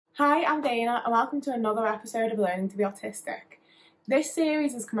Hi, I'm Dana and welcome to another episode of Learning to be Autistic. This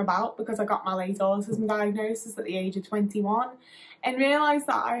series has come about because I got my late autism diagnosis at the age of 21 and realised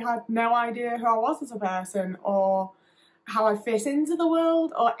that I had no idea who I was as a person or how I fit into the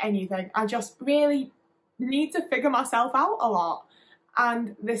world or anything. I just really need to figure myself out a lot.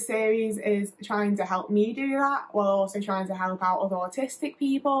 And this series is trying to help me do that while also trying to help out other autistic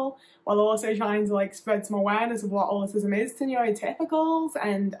people, while also trying to spread some awareness of what autism is to neurotypicals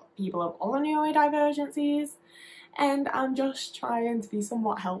and people of other neurodivergencies. And I'm just trying to be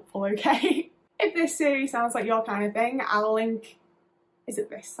somewhat helpful, okay? If this series sounds like your kind of thing, I'll link, is it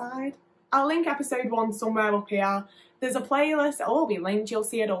this side? I'll link episode 1 somewhere up here. There's a playlist, it'll all be linked, you'll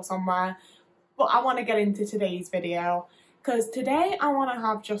see it all somewhere. But I want to get into today's video, because today I want to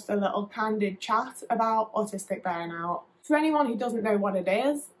have just a little candid chat about autistic burnout. For anyone who doesn't know what it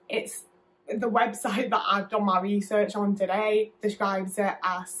is, it's the website that I've done my research on today describes it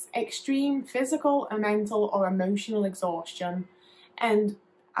as extreme physical and mental or emotional exhaustion. And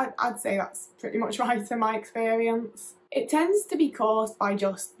I'd say that's pretty much right in my experience. It tends to be caused by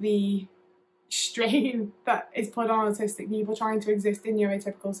just the strain that is put on autistic people trying to exist in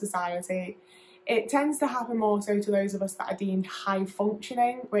neurotypical society. It tends to happen more so to those of us that are deemed high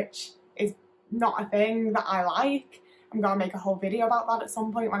functioning, which is not a thing that I like. I'm going to make a whole video about that at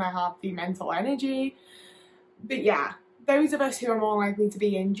some point when I have the mental energy. But yeah, those of us who are more likely to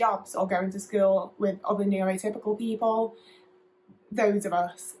be in jobs or going to school with other neurotypical people, those of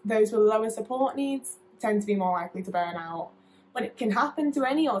us, those with lower support needs, tend to be more likely to burn out. But it can happen to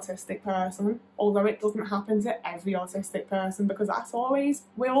any autistic person, although it doesn't happen to every autistic person, because as always,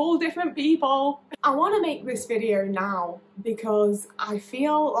 we're all different people. I want to make this video now because I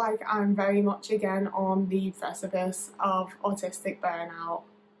feel like I'm very much again on the precipice of autistic burnout.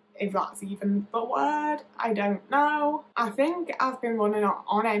 If that's even the word, I don't know. I think I've been running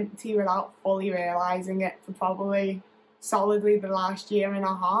on empty without fully realising it for probably solidly the last year and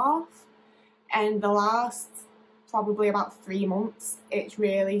a half. And the last probably about 3 months, it's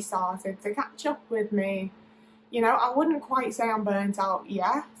really started to catch up with me. You know, I wouldn't quite say I'm burnt out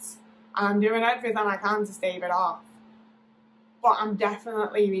yet. I'm doing everything I can to stave it off. But I'm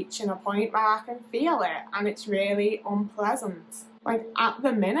definitely reaching a point where I can feel it, and it's really unpleasant. Like, at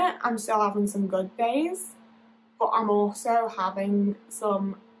the minute, I'm still having some good days, but I'm also having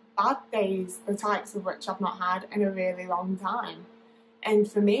some bad days, the types of which I've not had in a really long time. And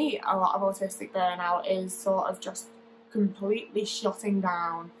for me, a lot of autistic burnout is sort of just completely shutting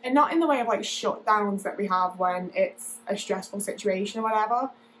down. And not in the way of shutdowns that we have when it's a stressful situation or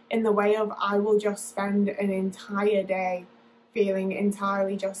whatever, in the way of I will just spend an entire day feeling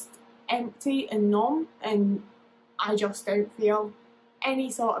entirely just empty and numb, and I just don't feel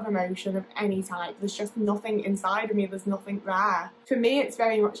any sort of emotion of any type. There's just nothing inside of me, there's nothing there. For me, it's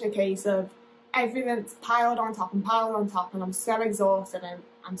very much a case of everything's piled on top and piled on top, and I'm so exhausted and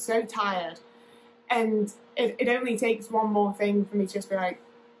I'm so tired, and it only takes one more thing for me to just be like,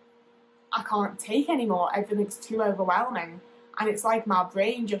 I can't take anymore, everything's too overwhelming, and it's like my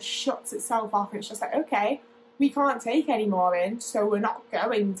brain just shuts itself off and it's just like, okay, we can't take any more in, so we're not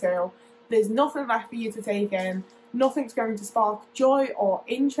going to. There's nothing left for you to take in, nothing's going to spark joy or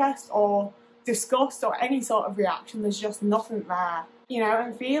interest or disgust or any sort of reaction, there's just nothing there. You know,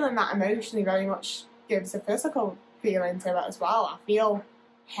 and feeling that emotionally very much gives a physical feeling to it as well. I feel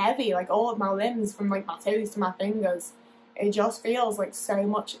heavy, like all of my limbs from my toes to my fingers. It just feels like so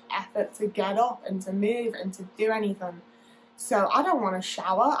much effort to get up and to move and to do anything. So I don't want to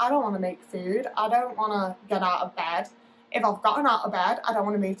shower, I don't want to make food, I don't want to get out of bed. If I've gotten out of bed, I don't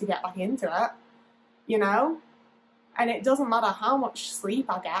want to move to get back into it, you know? And it doesn't matter how much sleep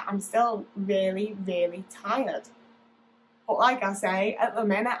I get, I'm still really, really tired. But like I say, at the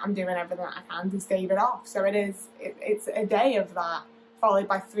minute, I'm doing everything I can to stave it off. So it's a day of that, followed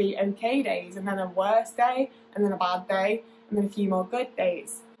by 3 okay days, and then a worse day, and then a bad day, and then a few more good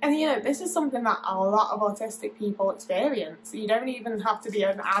days. And you know, this is something that a lot of autistic people experience. You don't even have to be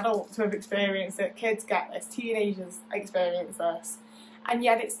an adult to have experienced it. Kids get this, teenagers experience this. And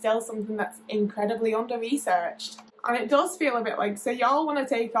yet it's still something that's incredibly under-researched. And it does feel a bit like, so y'all want to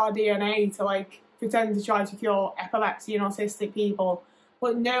take our DNA to pretend to try to cure epilepsy in autistic people,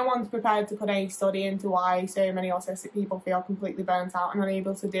 but no one's prepared to put any study into why so many autistic people feel completely burnt out and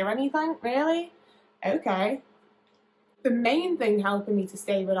unable to do anything, really? Okay. The main thing helping me to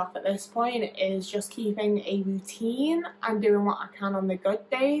stave it off at this point is just keeping a routine and doing what I can on the good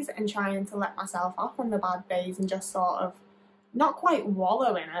days and trying to let myself off on the bad days and just sort of not quite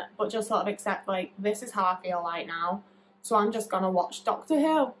wallow in it, but just sort of accept this is how I feel right now, so I'm just gonna watch Doctor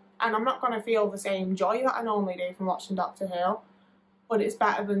Who. And I'm not going to feel the same joy that I normally do from watching Doctor Who, but it's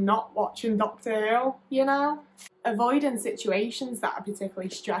better than not watching Doctor Who, you know? Avoiding situations that are particularly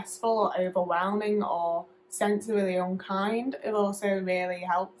stressful, overwhelming, or sensorily unkind is also really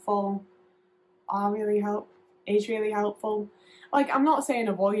helpful. Is really helpful. Like, I'm not saying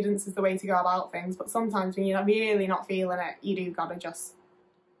avoidance is the way to go about things, but sometimes when you're really not feeling it, you do gotta just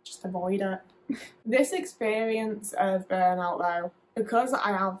avoid it. This experience of burnout though, because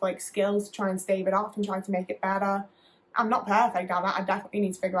I have like skills to try and stave it off and try to make it better, I'm not perfect at it. I definitely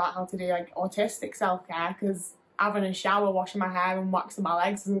need to figure out how to do like autistic self-care, because having a shower, washing my hair and waxing my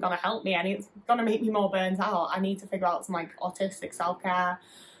legs isn't going to help me any. It's going to make me more burnt out. I need to figure out some like autistic self-care.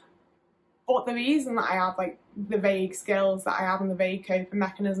 But the reason that I have like the vague skills that I have and the vague coping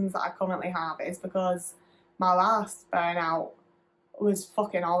mechanisms that I currently have is because my last burnout was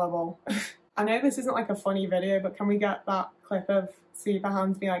fucking horrible. I know this isn't like a funny video, but can we get that clip of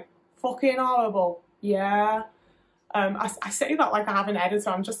Superhands being like, fucking horrible? Yeah. I say that like I have an editor,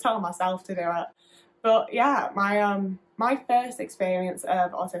 I'm just telling myself to do it. But yeah, my first experience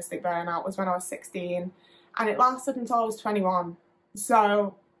of autistic burnout was when I was 16, and it lasted until I was 21.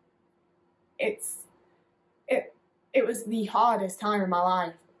 So it was the hardest time in my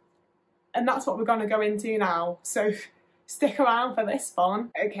life. And that's what we're going to go into now. So stick around for this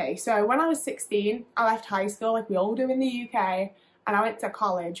fun. Okay, so when I was 16, I left high school like we all do in the UK, and I went to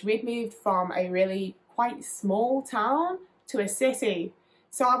college. We'd moved from a really quite small town to a city.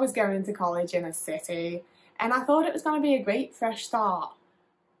 So I was going to college in a city, and I thought it was going to be a great fresh start.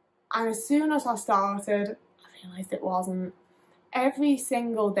 And as soon as I started, I realised it wasn't. Every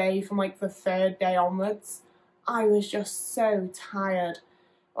single day from like the third day onwards, I was just so tired.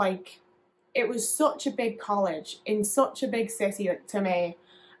 Like, it was such a big college in such a big city to me.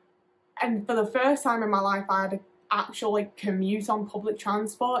 And for the first time in my life, I had an actual like commute on public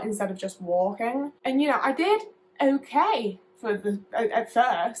transport instead of just walking. And you know, I did okay at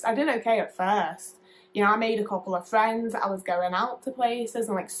first. I did okay at first. You know, I made a couple of friends. I was going out to places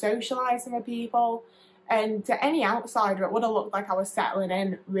and like socialising with people. And to any outsider, it would have looked like I was settling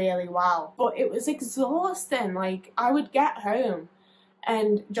in really well. But it was exhausting. Like, I would get home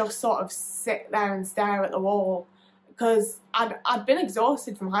and just sort of sit there and stare at the wall, because I'd been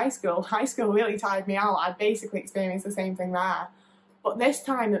exhausted from high school. High school really tired me out. I'd basically experienced the same thing there. But this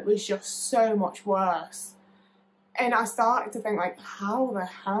time it was just so much worse. And I started to think, like, how the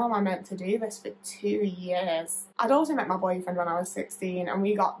hell am I meant to do this for 2 years? I'd also met my boyfriend when I was 16, and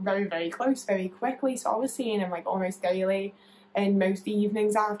we got very, very close very quickly. So I was seeing him like almost daily and most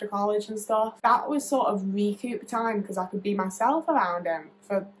evenings after college and stuff. That was sort of recoup time, because I could be myself around him.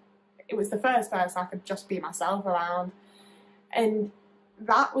 It was the first person I could just be myself around. And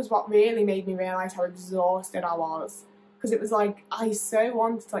that was what really made me realise how exhausted I was. Because it was like, I so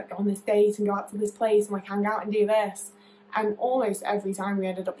wanted to like go on this date and go out to this place and like hang out and do this. And almost every time we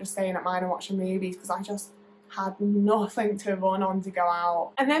ended up just staying at mine and watching movies, because I just had nothing to run on to go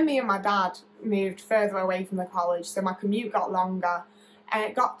out. And then me and my dad moved further away from the college, so my commute got longer, and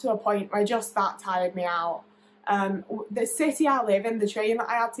it got to a point where just that tired me out. The city I live in, the train that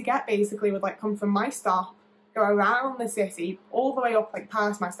I had to get basically would like come from my stop, go around the city, all the way up like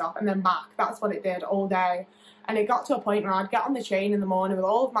past my stop and then back. That's what it did all day. And it got to a point where I'd get on the train in the morning with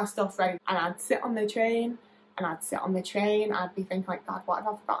all of my stuff ready, and I'd sit on the train, and I'd sit on the train, I'd be thinking like, God, what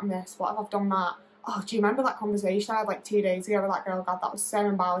have I forgotten this? What have I done that? Oh, do you remember that conversation I had like 2 days ago with that girl? God, that was so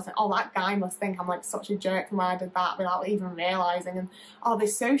embarrassing. Oh, that guy must think I'm like such a jerk from where I did that without even realising. And oh,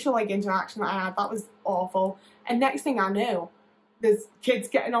 this social like interaction that I had, that was awful. And next thing I knew, there's kids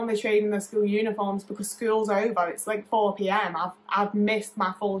getting on the train in their school uniforms because school's over. It's like 4 PM. I've missed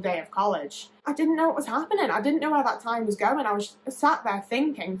my full day of college. I didn't know what was happening. I didn't know where that time was going. I was sat there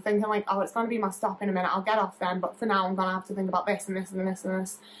thinking like, oh, it's going to be my stop in a minute. I'll get off then. But for now, I'm going to have to think about this and this and this and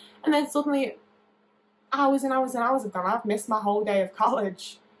this. And then suddenly, hours and hours and hours have gone. I've missed my whole day of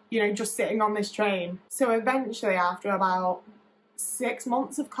college, you know, just sitting on this train. So eventually, after about 6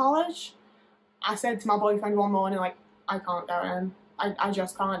 months of college, I said to my boyfriend one morning, like, I can't go in. I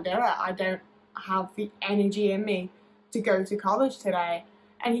just can't do it. I don't have the energy in me to go to college today.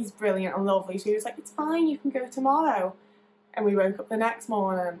 And he's brilliant and lovely. So he was like, it's fine, you can go tomorrow. And we woke up the next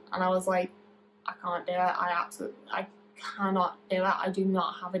morning and I was like, I can't do it. I cannot do it. I do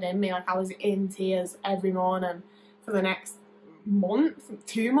not have it in me. Like, I was in tears every morning for the next month,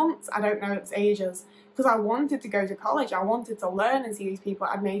 2 months. I don't know, it's ages. Because I wanted to go to college. I wanted to learn and see these people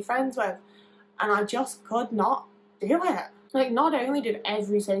I'd made friends with. And I just could not do it. Like, not only did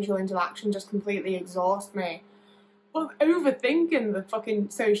every social interaction just completely exhaust me, but overthinking the fucking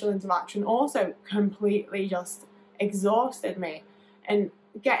social interaction also completely just exhausted me. And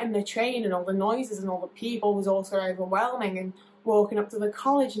getting the train and all the noises and all the people was also overwhelming. And walking up to the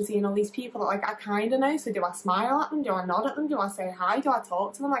college and seeing all these people that like I kind of know. So do I smile at them? Do I nod at them? Do I say hi? Do I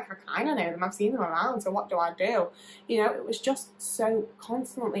talk to them? Like, I kind of know them. I've seen them around. So what do I do? You know, it was just so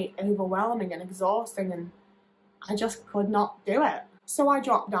constantly overwhelming and exhausting, and I just could not do it. So I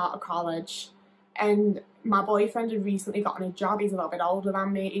dropped out of college, and my boyfriend had recently gotten a job. He's a little bit older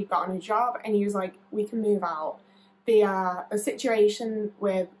than me. He'd gotten a job, and he was like, we can move out. The situation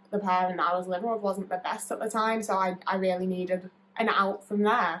with the parent that I was living with wasn't the best at the time, so I really needed an out from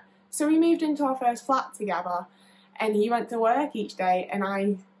there. So we moved into our first flat together, and he went to work each day, and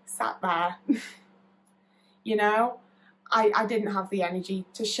I sat there. You know, I didn't have the energy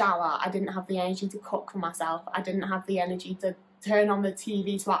to shower. I didn't have the energy to cook for myself. I didn't have the energy to turn on the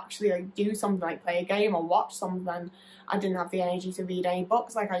TV to actually like do something, like play a game or watch something. I didn't have the energy to read any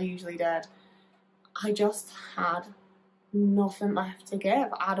books like I usually did. I just had nothing left to give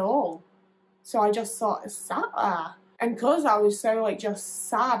at all. So I just sort of sat there. And because I was so like just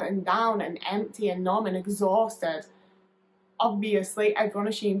sad and down and empty and numb and exhausted, obviously everyone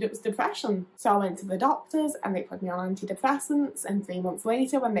assumed it was depression. So I went to the doctors and they put me on antidepressants, and 3 months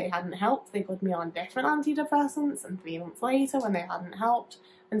later, when they hadn't helped, they put me on different antidepressants, and 3 months later when they hadn't helped,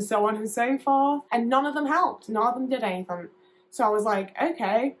 and so on and so forth. And none of them helped. None of them did anything. So I was like,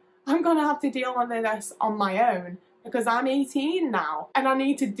 okay, I'm gonna have to deal with this on my own, because I'm 18 now and I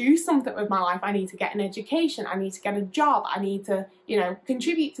need to do something with my life. I need to get an education, I need to get a job, I need to, you know,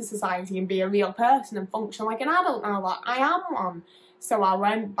 contribute to society and be a real person and function like an adult now that I am one. So I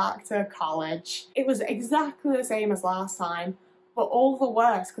went back to college. It was exactly the same as last time, but all the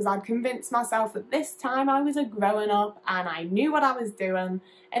worse, because I'd convinced myself that this time I was a grown up and I knew what I was doing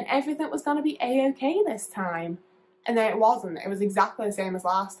and everything was going to be a-okay this time. And then it wasn't. It was exactly the same as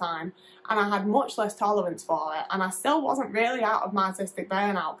last time, and I had much less tolerance for it, and I still wasn't really out of my autistic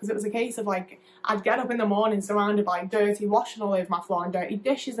burnout, because it was a case of like, I'd get up in the morning surrounded by dirty washing all over my floor and dirty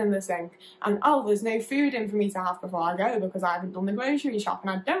dishes in the sink, and oh, there's no food in for me to have before I go because I haven't done the grocery shop and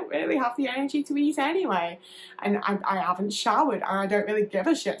I don't really have the energy to eat anyway, and I haven't showered and I don't really give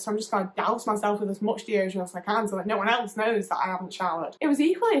a shit, so I'm just going to douse myself with as much deodorant as I can so that no one else knows that I haven't showered. It was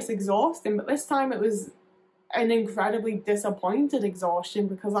equally as exhausting, but this time it was an incredibly disappointed exhaustion,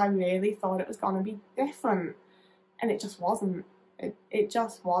 because I really thought it was going to be different, and it just wasn't. It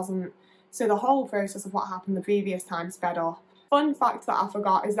just wasn't. So the whole process of what happened the previous time sped up. Fun fact that I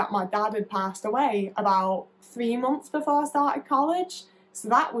forgot is that my dad had passed away about 3 months before I started college, so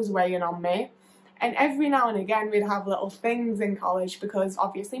that was weighing on me. And every now and again we'd have little things in college, because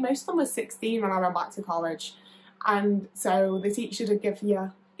obviously most of them were 16 when I went back to college, and so the teacher would give you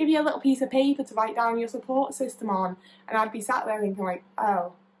a little piece of paper to write down your support system on, and I'd be sat there thinking like,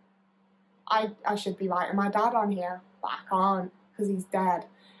 oh, I should be writing my dad on here, but I can't because he's dead.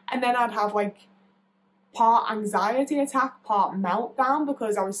 And then I'd have like part anxiety attack, part meltdown,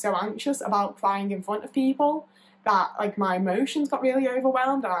 because I was so anxious about crying in front of people that like my emotions got really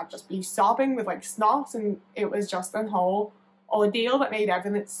overwhelmed, and I'd just be sobbing with like snot, and it was just a whole ordeal that made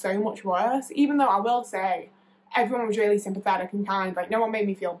everything so much worse. Even though I will say, everyone was really sympathetic and kind, like no one made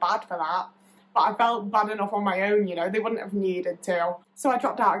me feel bad for that, but I felt bad enough on my own, you know, they wouldn't have needed to. So I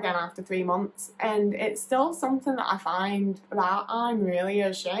dropped out again after 3 months, and it's still something that I find that I'm really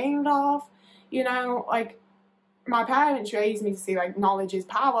ashamed of, you know, like my parents raised me to see like knowledge is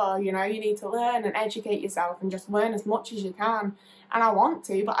power, you know, you need to learn and educate yourself and just learn as much as you can, and I want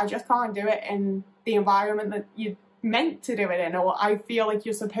to, but I just can't do it in the environment that you're meant to do it in, or I feel like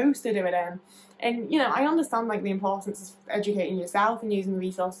you're supposed to do it in. And, you know, I understand, like, the importance of educating yourself and using the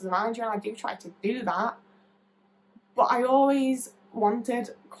resources around you, and I do try to do that. But I always wanted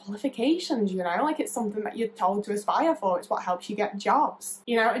qualifications, you know? Like, it's something that you're told to aspire for. It's what helps you get jobs,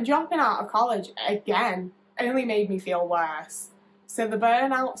 you know? And dropping out of college, again, only made me feel worse. So the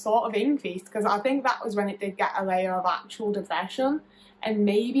burnout sort of increased, because I think that was when it did get a layer of actual depression. And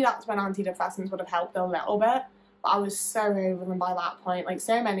maybe that's when antidepressants would have helped a little bit. But I was so over them by that point. Like,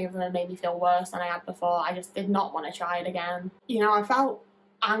 so many of them had made me feel worse than I had before. I just did not want to try it again. You know, I felt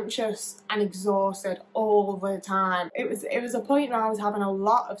anxious and exhausted all the time. It was a point where I was having a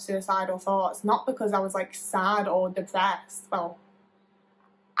lot of suicidal thoughts, not because I was, like, sad or depressed. Well,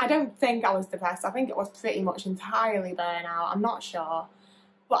 I don't think I was depressed. I think it was pretty much entirely burnout. I'm not sure.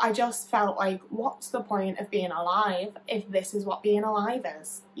 But I just felt like, what's the point of being alive if this is what being alive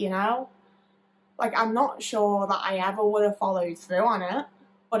is, you know? Like, I'm not sure that I ever would have followed through on it,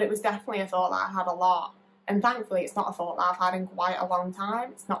 but it was definitely a thought that I had a lot. And thankfully, it's not a thought that I've had in quite a long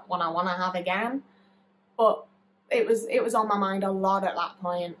time. It's not one I want to have again. But it was on my mind a lot at that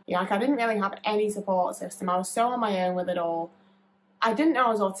point. You know, like, I didn't really have any support system. I was so on my own with it all. I didn't know I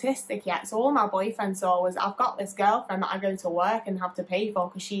was autistic yet, so all my boyfriend saw was I've got this girlfriend that I go to work and have to pay for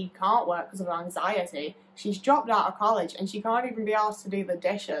because she can't work because of her anxiety. She's dropped out of college and she can't even be asked to do the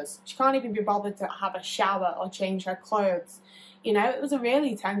dishes. She can't even be bothered to have a shower or change her clothes. You know, it was a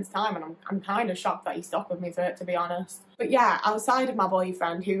really tense time, and I'm kind of shocked that he stuck with me through it, to be honest. But yeah, outside of my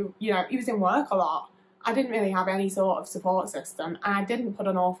boyfriend, who, you know, he was in work a lot, I didn't really have any sort of support system, and I didn't put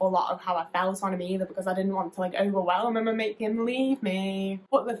an awful lot of how I felt on him either, because I didn't want to like overwhelm him and make him leave me.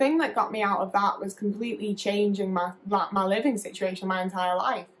 But the thing that got me out of that was completely changing my living situation my entire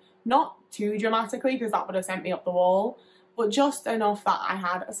life. Not too dramatically, because that would have sent me up the wall, but just enough that I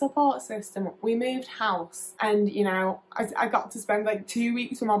had a support system. We moved house, and you know, I got to spend like 2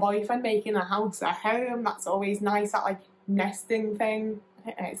 weeks with my boyfriend making a house a home. That's always nice, that like nesting thing. I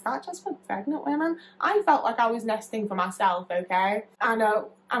don't know, is that just for pregnant women? I felt like I was nesting for myself, okay? I know.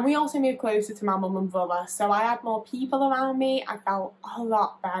 And we also moved closer to my mum and brother, so I had more people around me. I felt a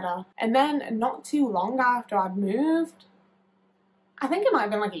lot better. And then not too long after I'd moved, I think it might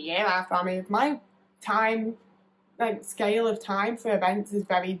have been like a year after I moved, my time, like scale of time for events is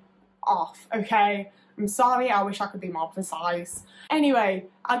very off, okay? I'm sorry, I wish I could be more precise. Anyway,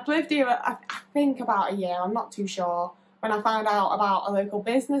 I'd lived here, I think about a year, I'm not too sure, when I found out about a local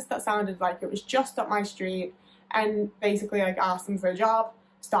business that sounded like it was just up my street, and basically like asked them for a job,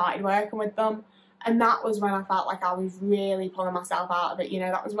 started working with them, and that was when I felt like I was really pulling myself out of it, you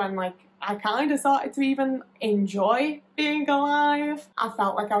know. That was when like I kind of started to even enjoy being alive. I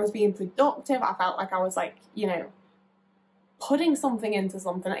felt like I was being productive. I felt like I was like, you know, putting something into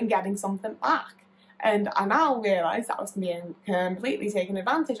something and getting something back. And I now realise that I was being completely taken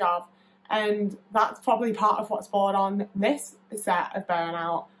advantage of. And that's probably part of what's brought on this set of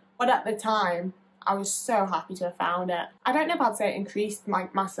burnout. But at the time, I was so happy to have found it. I don't know if I'd say it increased my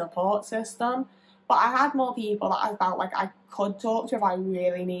support system, but I had more people that I felt like I could talk to if I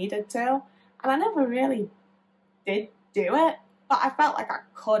really needed to. And I never really did do it, but I felt like I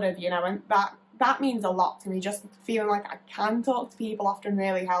could have, you know, and that means a lot to me. Just feeling like I can talk to people often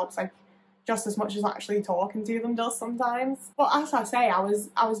really helps, like just as much as actually talking to them does sometimes. But as I say, I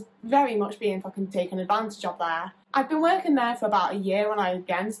was very much being fucking taken advantage of there. I'd been working there for about a year when I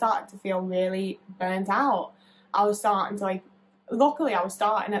again started to feel really burnt out. I was starting to like, luckily I was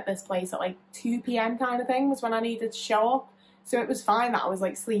starting at this place at like 2 p.m. kind of thing was when I needed to show up. So it was fine that I was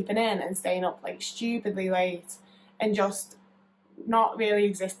like sleeping in and staying up like stupidly late and just not really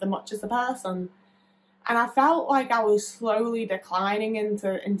existing much as a person. And I felt like I was slowly declining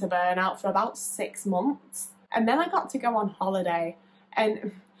into burnout for about 6 months. And then I got to go on holiday.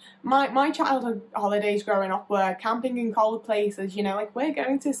 And my childhood holidays growing up were camping in cold places, you know, like we're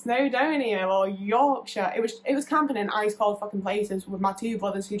going to Snowdonia or Yorkshire. It was camping in ice cold fucking places with my 2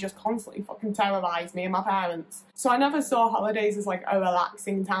 brothers who just constantly fucking terrorised me and my parents. So I never saw holidays as like a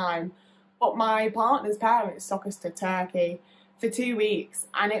relaxing time. But my partner's parents took us to Turkey for 2 weeks,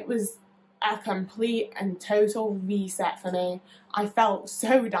 and it was a complete and total reset for me. I felt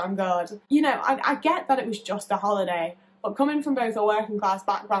so damn good. You know, I get that it was just a holiday, but coming from both a working class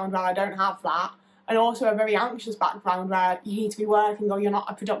background where I don't have that, and also a very anxious background where you need to be working or you're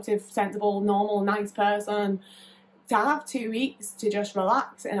not a productive, sensible, normal, nice person, to have 2 weeks to just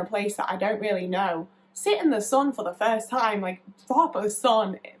relax in a place that I don't really know, sit in the sun for the first time, like proper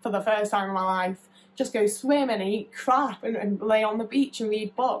sun for the first time in my life, just go swim and eat crap and lay on the beach and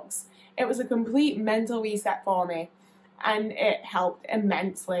read books. It was a complete mental reset for me, and it helped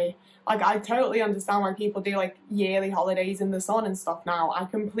immensely. Like, I totally understand why people do like yearly holidays in the sun and stuff now. I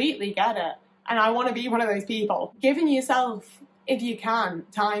completely get it, and I want to be one of those people. Giving yourself, if you can,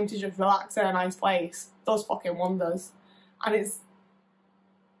 time to just relax in a nice place does fucking wonders. And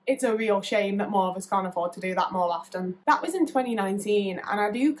it's a real shame that more of us can't afford to do that more often. That was in 2019, and I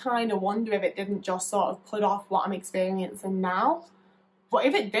do kind of wonder if it didn't just sort of put off what I'm experiencing now. But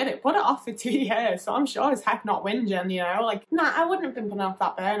if it did, it put it off for 2 years, so I'm sure as heck not whinging, you know? Like, nah, I wouldn't have been putting off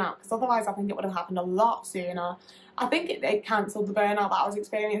that burnout, because otherwise I think it would have happened a lot sooner. I think it cancelled the burnout that I was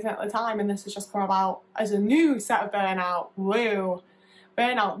experiencing at the time, and this has just come about as a new set of burnout. Woo!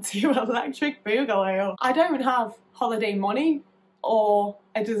 Burnout to electric boogaloo. I don't have holiday money or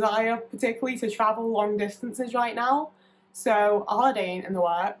a desire particularly to travel long distances right now, so a holiday ain't in the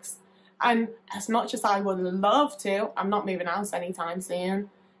works. And as much as I would love to, I'm not moving house anytime soon.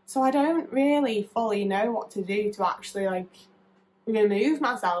 So I don't really fully know what to do to actually like remove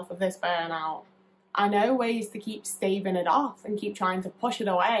myself of this burnout. I know ways to keep staving it off and keep trying to push it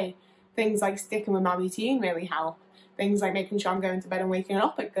away. Things like sticking with my routine really help. Things like making sure I'm going to bed and waking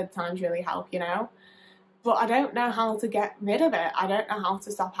up at good times really help, you know. But I don't know how to get rid of it. I don't know how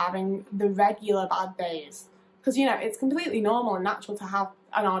to stop having the regular bad days. Because, you know, it's completely normal and natural to have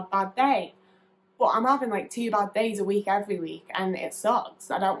an odd bad day. But I'm having like 2 bad days a week every week and it sucks.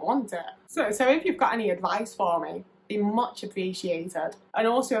 I don't want it. So if you've got any advice for me, be much appreciated. And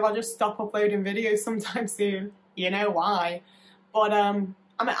also if I just stop uploading videos sometime soon, you know why. But I'm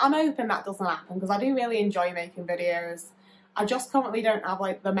hoping that doesn't happen because I do really enjoy making videos. I just currently don't have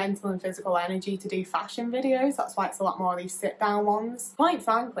like the mental and physical energy to do fashion videos. That's why it's a lot more of these sit down ones. Quite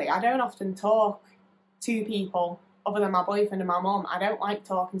frankly, I don't often talk to people other than my boyfriend and my mum. I don't like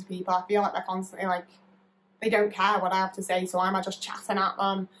talking to people. I feel like they're constantly like, they don't care what I have to say, so why am I just chatting at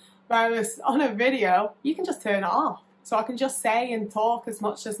them? Whereas on a video, you can just turn it off. So I can just say and talk as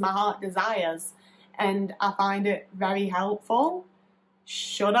much as my heart desires. And I find it very helpful.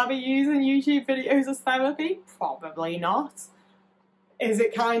 Should I be using YouTube videos as therapy? Probably not. Is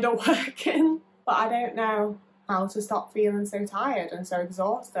it kind of working? But I don't know how to stop feeling so tired and so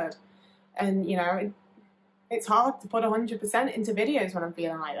exhausted. And, you know, it's hard to put 100% into videos when I'm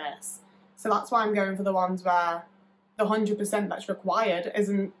feeling like this. So that's why I'm going for the ones where the 100% that's required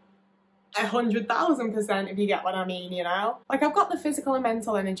isn't 100,000%, if you get what I mean, you know? Like, I've got the physical and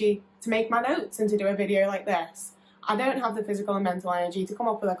mental energy to make my notes and to do a video like this. I don't have the physical and mental energy to come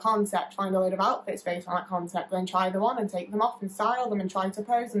up with a concept, find a load of outfits based on that concept, then try them on and take them off and style them and try to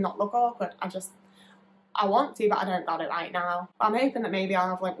pose and not look awkward. I want to, but I don't got it right now. But I'm hoping that maybe I'll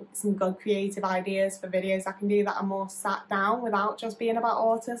have like some good creative ideas for videos I can do that are more sat down without just being about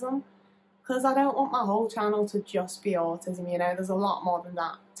autism. Because I don't want my whole channel to just be autism, you know, there's a lot more than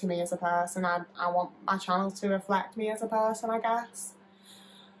that to me as a person. I want my channel to reflect me as a person, I guess.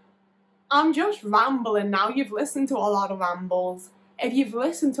 I'm just rambling now. You've listened to a lot of rambles. If you've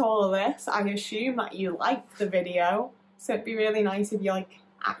listened to all of this, I assume that you liked the video. So it'd be really nice if you like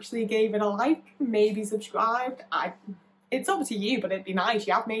actually gave it a like, maybe subscribed. It's up to you, but it'd be nice.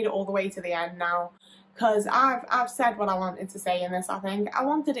 You have made it all the way to the end now. Because I've said what I wanted to say in this, I think. I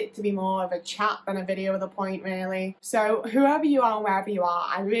wanted it to be more of a chat than a video with a point, really. So whoever you are, wherever you are,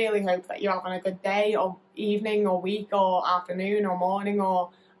 I really hope that you're having a good day or evening or week or afternoon or morning, or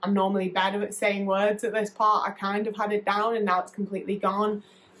I'm normally better at saying words at this part. I kind of had it down and now it's completely gone.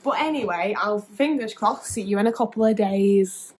 But anyway, I'll fingers crossed see you in a couple of days.